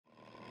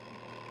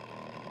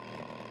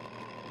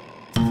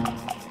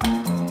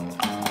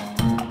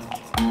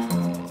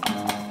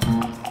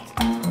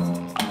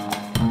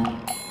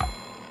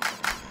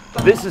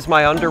This is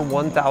my under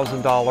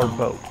 $1,000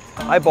 boat.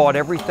 I bought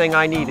everything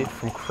I needed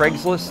from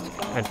Craigslist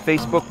and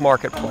Facebook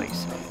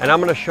Marketplace, and I'm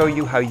going to show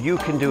you how you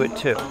can do it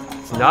too.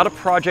 It's not a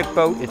project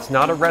boat, it's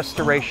not a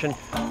restoration.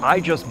 I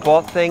just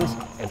bought things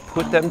and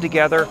put them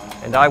together,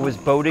 and I was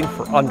boating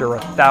for under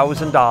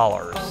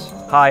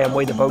 $1,000. Hi, I'm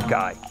Wade the Boat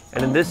Guy,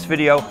 and in this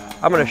video,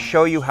 I'm going to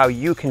show you how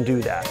you can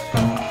do that.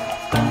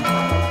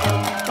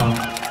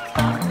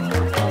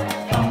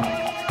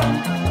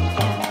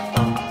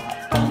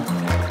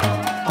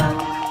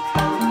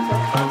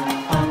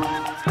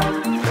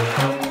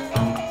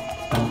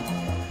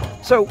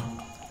 So,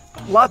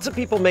 lots of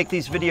people make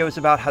these videos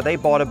about how they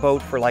bought a boat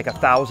for like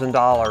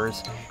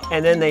 $1,000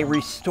 and then they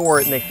restore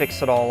it and they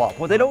fix it all up.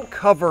 What they don't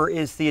cover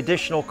is the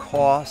additional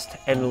cost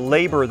and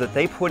labor that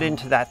they put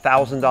into that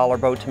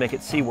 $1,000 boat to make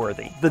it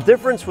seaworthy. The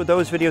difference with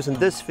those videos and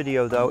this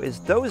video though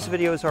is those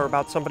videos are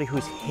about somebody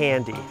who's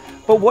handy.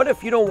 But what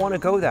if you don't want to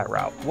go that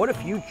route? What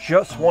if you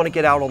just want to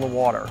get out on the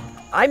water?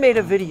 I made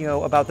a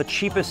video about the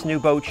cheapest new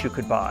boats you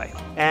could buy.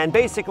 And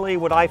basically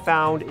what I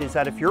found is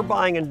that if you're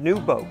buying a new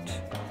boat,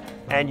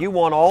 and you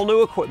want all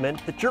new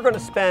equipment, that you're going to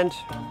spend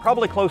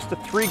probably close to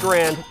 $3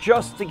 grand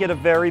just to get a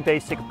very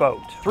basic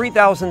boat.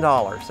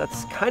 $3,000,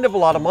 that's kind of a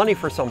lot of money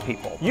for some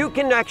people. You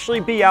can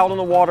actually be out on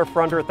the water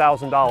for under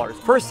 $1,000.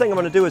 First thing I'm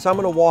going to do is I'm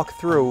going to walk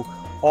through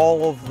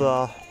all of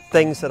the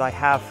things that I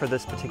have for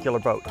this particular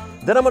boat.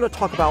 Then I'm going to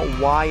talk about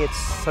why it's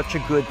such a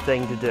good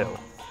thing to do.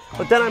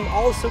 But then I'm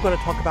also going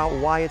to talk about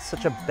why it's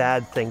such a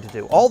bad thing to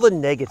do, all the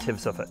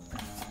negatives of it.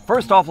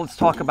 First off, let's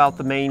talk about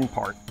the main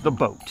part, the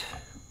boat.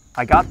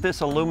 I got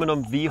this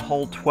aluminum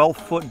V-hull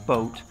 12-foot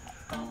boat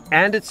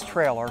and its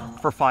trailer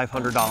for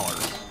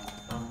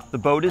 $500. The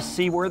boat is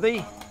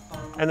seaworthy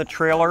and the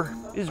trailer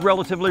is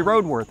relatively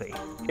roadworthy.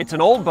 It's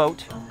an old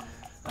boat,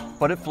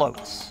 but it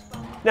floats.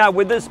 Now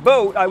with this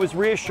boat, I was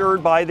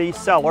reassured by the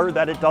seller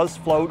that it does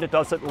float, it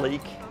doesn't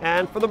leak,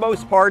 and for the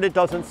most part it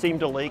doesn't seem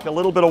to leak. A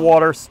little bit of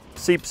water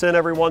seeps in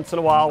every once in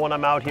a while when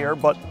I'm out here,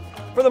 but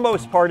for the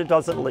most part it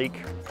doesn't leak.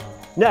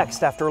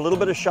 Next, after a little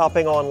bit of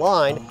shopping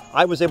online,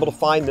 I was able to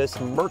find this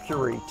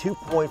Mercury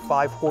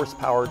 2.5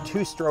 horsepower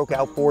two-stroke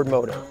outboard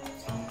motor.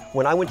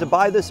 When I went to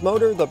buy this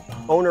motor, the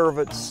owner of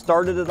it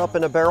started it up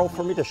in a barrel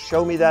for me to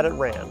show me that it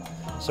ran.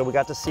 So we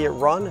got to see it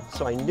run,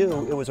 so I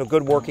knew it was a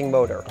good working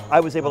motor. I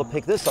was able to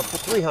pick this up for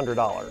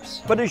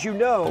 $300. But as you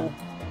know,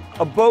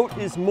 a boat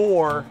is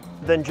more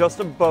than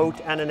just a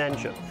boat and an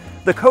engine.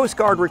 The Coast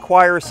Guard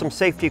requires some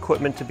safety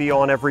equipment to be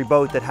on every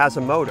boat that has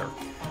a motor.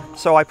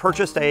 So I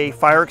purchased a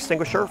fire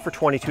extinguisher for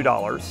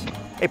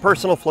 $22, a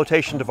personal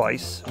flotation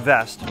device,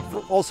 vest,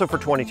 also for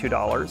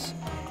 $22,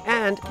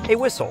 and a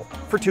whistle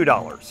for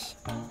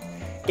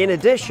 $2. In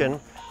addition,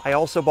 I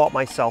also bought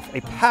myself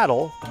a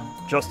paddle,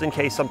 just in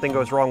case something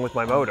goes wrong with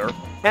my motor,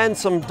 and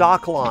some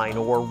dock line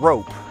or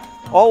rope.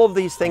 All of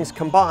these things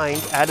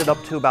combined added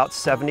up to about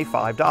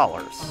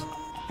 $75.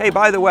 Hey,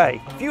 by the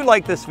way, if you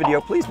like this video,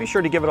 please be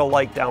sure to give it a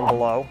like down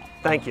below.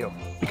 Thank you.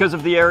 Because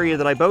of the area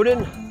that I boat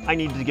in, I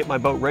needed to get my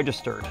boat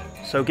registered.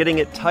 So getting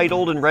it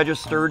titled and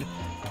registered,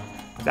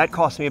 that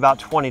cost me about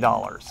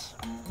 $20.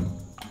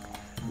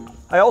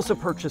 I also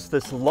purchased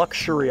this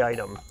luxury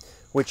item,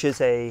 which is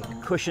a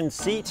cushioned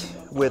seat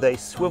with a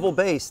swivel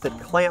base that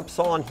clamps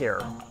on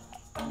here.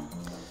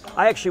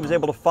 I actually was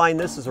able to find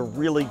this as a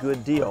really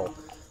good deal.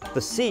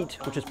 The seat,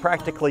 which is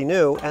practically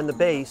new, and the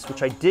base,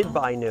 which I did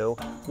buy new,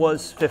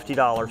 was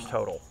 $50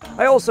 total.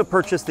 I also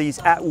purchased these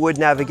Atwood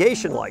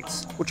navigation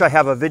lights, which I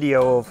have a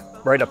video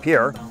of right up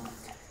here.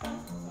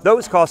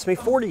 Those cost me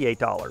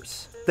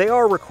 $48. They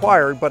are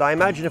required, but I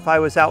imagine if I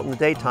was out in the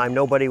daytime,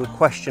 nobody would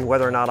question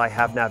whether or not I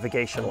have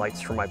navigation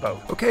lights for my boat.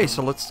 Okay,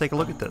 so let's take a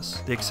look at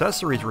this. The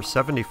accessories were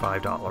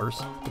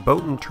 $75. The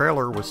boat and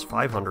trailer was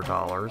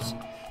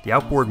 $500. The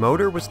outboard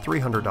motor was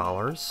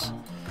 $300.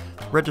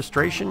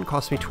 Registration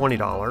cost me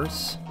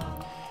 $20.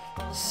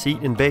 Seat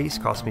and base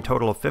cost me a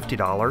total of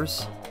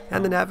 $50.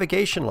 And the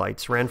navigation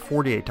lights ran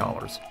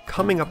 $48,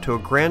 coming up to a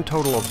grand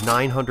total of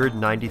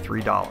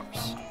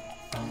 $993.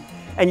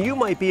 And you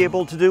might be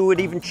able to do it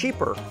even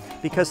cheaper,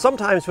 because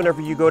sometimes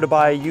whenever you go to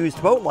buy a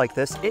used boat like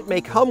this, it may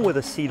come with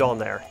a seat on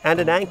there, and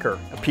an anchor,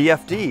 a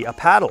PFD, a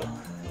paddle.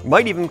 It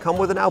might even come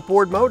with an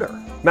outboard motor.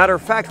 Matter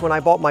of fact, when I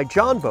bought my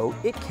John boat,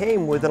 it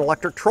came with an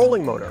electric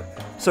trolling motor.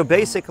 So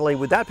basically,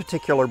 with that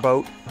particular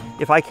boat,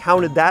 if I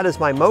counted that as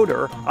my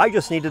motor, I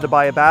just needed to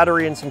buy a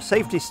battery and some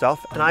safety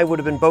stuff, and I would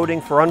have been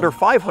boating for under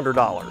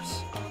 $500.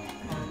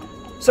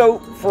 So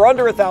for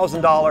under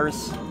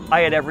 $1,000,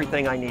 I had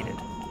everything I needed.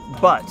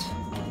 But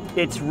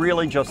it's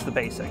really just the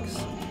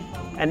basics.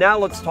 And now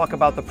let's talk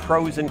about the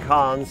pros and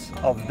cons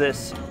of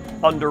this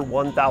under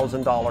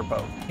 $1,000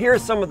 boat.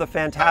 Here's some of the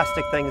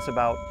fantastic things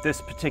about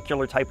this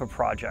particular type of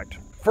project.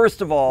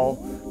 First of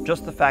all,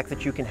 just the fact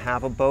that you can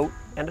have a boat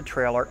and a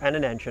trailer and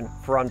an engine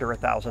for under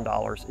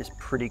 $1,000 is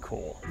pretty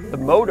cool. The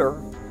motor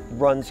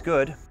runs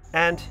good,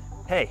 and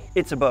hey,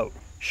 it's a boat.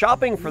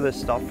 Shopping for this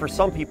stuff, for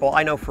some people,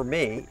 I know for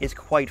me, is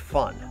quite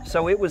fun.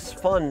 So it was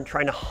fun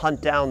trying to hunt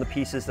down the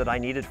pieces that I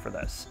needed for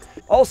this.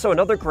 Also,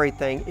 another great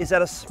thing is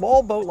that a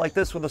small boat like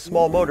this with a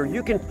small motor,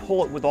 you can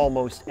pull it with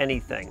almost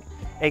anything.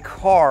 a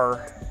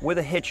car with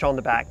a hitch on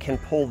the back can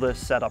pull this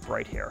setup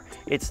right here.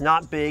 It's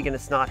not big and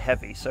it's not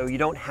heavy, so you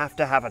don't have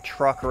to have a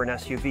truck or an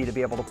SUV to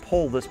be able to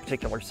pull this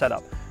particular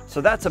setup. So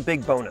that's a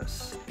big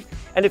bonus.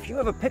 And if you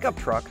have a pickup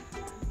truck,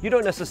 you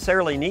don't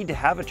necessarily need to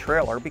have a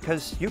trailer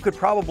because you could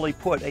probably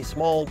put a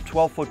small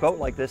 12-foot boat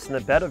like this in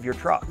the bed of your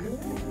truck.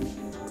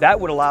 That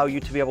would allow you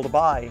to be able to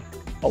buy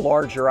a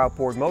larger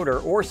outboard motor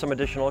or some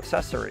additional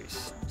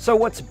accessories. So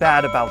what's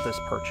bad about this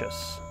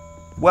purchase?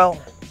 Well,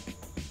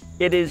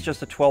 it is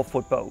just a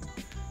 12-foot boat.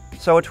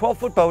 So a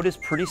 12-foot boat is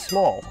pretty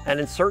small, and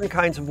in certain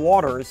kinds of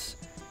waters,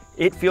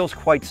 it feels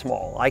quite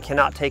small. I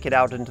cannot take it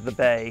out into the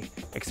bay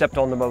except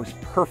on the most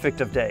perfect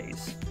of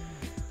days.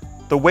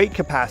 The weight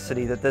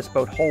capacity that this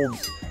boat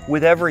holds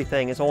with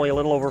everything is only a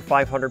little over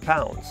 500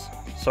 pounds.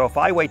 So if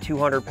I weigh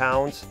 200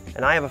 pounds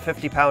and I have a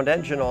 50-pound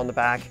engine on the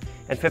back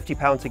and 50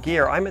 pounds of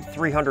gear, I'm at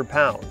 300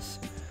 pounds.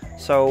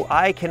 So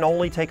I can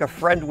only take a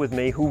friend with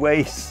me who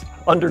weighs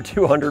under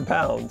 200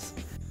 pounds.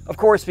 Of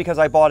course, because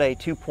I bought a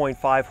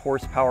 2.5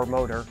 horsepower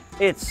motor,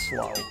 it's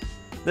slow.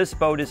 This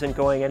boat isn't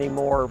going any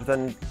more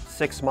than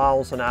 6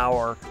 miles an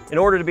hour. In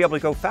order to be able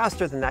to go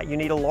faster than that, you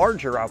need a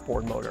larger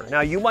outboard motor.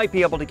 Now, you might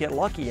be able to get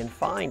lucky and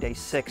find a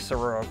 6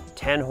 or a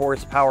 10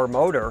 horsepower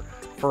motor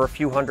for a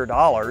few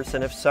 $100s,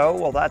 and if so,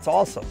 well, that's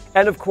awesome.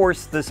 And of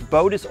course, this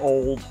boat is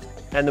old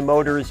and the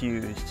motor is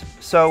used.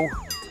 So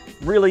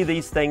really,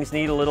 these things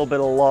need a little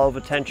bit of love,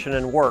 attention,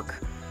 and work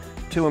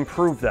to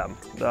improve them.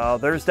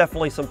 There's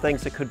definitely some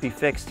things that could be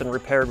fixed and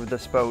repaired with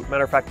this boat.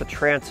 Matter of fact, the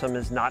transom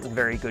is not in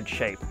very good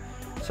shape.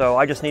 So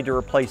I just need to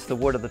replace the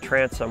wood of the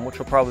transom, which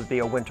will probably be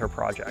a winter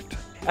project.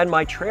 And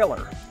my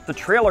trailer. The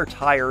trailer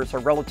tires are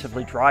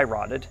relatively dry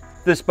rotted.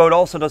 This boat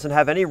also doesn't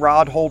have any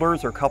rod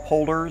holders or cup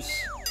holders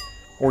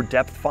or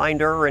depth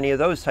finder or any of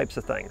those types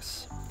of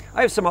things.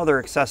 I have some other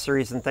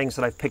accessories and things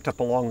that I've picked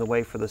up along the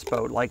way for this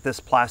boat, like this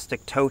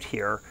plastic tote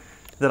here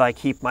that I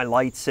keep my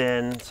lights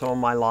in, some of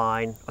my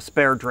line, a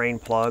spare drain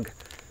plug,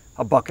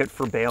 a bucket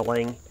for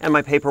bailing, and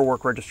my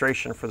paperwork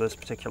registration for this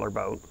particular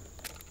boat.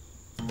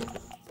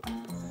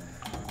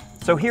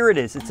 So here it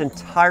is. It's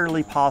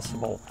entirely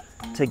possible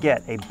to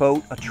get a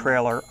boat, a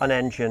trailer, an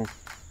engine,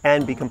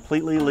 and be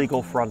completely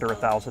legal for under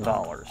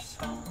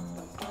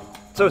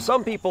 $1,000. So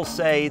some people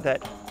say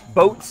that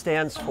BOAT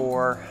stands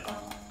for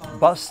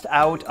bust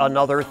out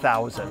another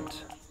 1,000,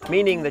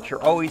 meaning that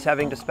you're always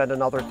having to spend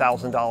another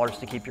 $1,000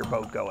 to keep your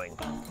boat going.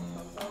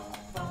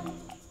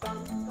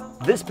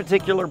 This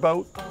particular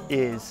boat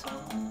is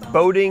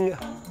boating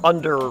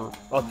under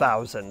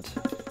 1,000,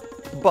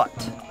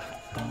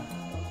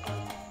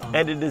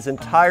 and it is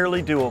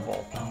entirely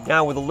doable.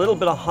 Now, with a little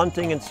bit of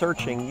hunting and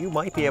searching, you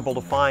might be able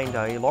to find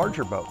a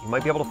larger boat. You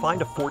might be able to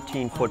find a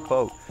 14-foot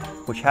boat,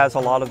 which has a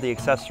lot of the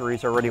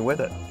accessories already with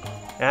it.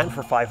 And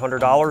for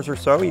 $500 or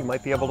so, you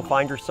might be able to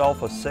find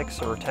yourself a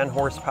 6 or 10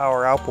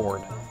 horsepower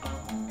outboard.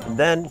 And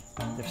then,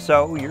 if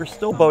so, you're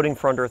still boating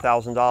for under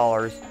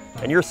 $1,000,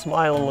 and you're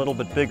smiling a little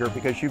bit bigger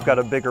because you've got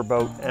a bigger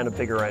boat and a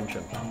bigger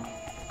engine.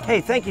 Hey,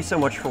 thank you so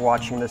much for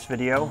watching this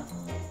video.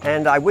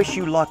 And I wish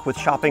you luck with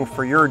shopping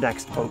for your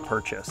next boat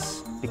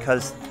purchase,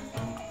 because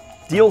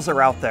deals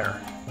are out there.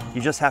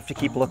 You just have to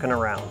keep looking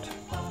around.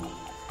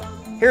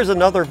 Here's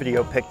another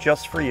video pick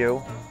just for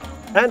you,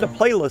 and a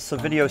playlist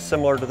of videos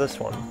similar to this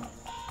one.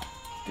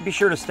 Be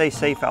sure to stay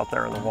safe out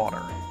there in the water.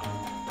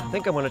 I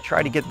think I'm going to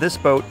try to get this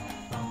boat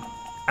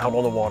out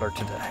on the water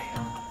today.